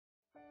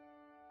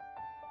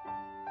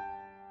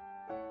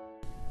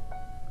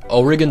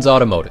O'Regan's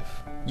Automotive,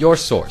 your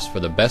source for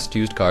the best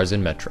used cars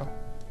in Metro.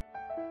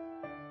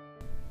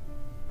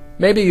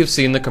 Maybe you've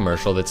seen the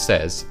commercial that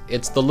says,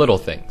 it's the little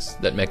things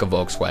that make a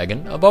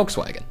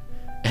Volkswagen.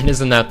 And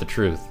isn't that the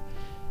truth?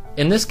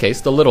 In this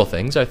case, the little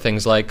things are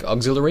things like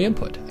auxiliary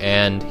input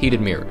and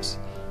heated mirrors.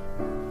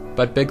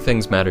 But big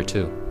things matter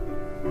too.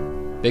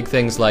 Big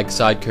things like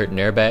side curtain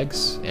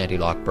airbags,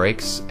 anti-lock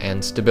brakes,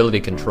 and stability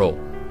control.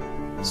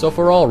 So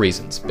for all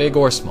reasons, big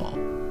or small,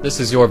 this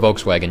is your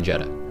Volkswagen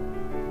Jetta.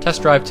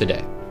 Test drive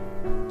today.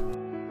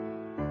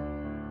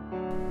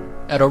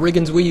 At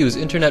O'Regan's, we use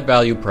internet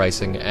value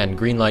pricing and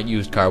green light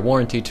used car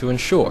warranty to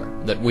ensure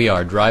that we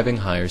are driving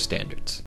higher standards.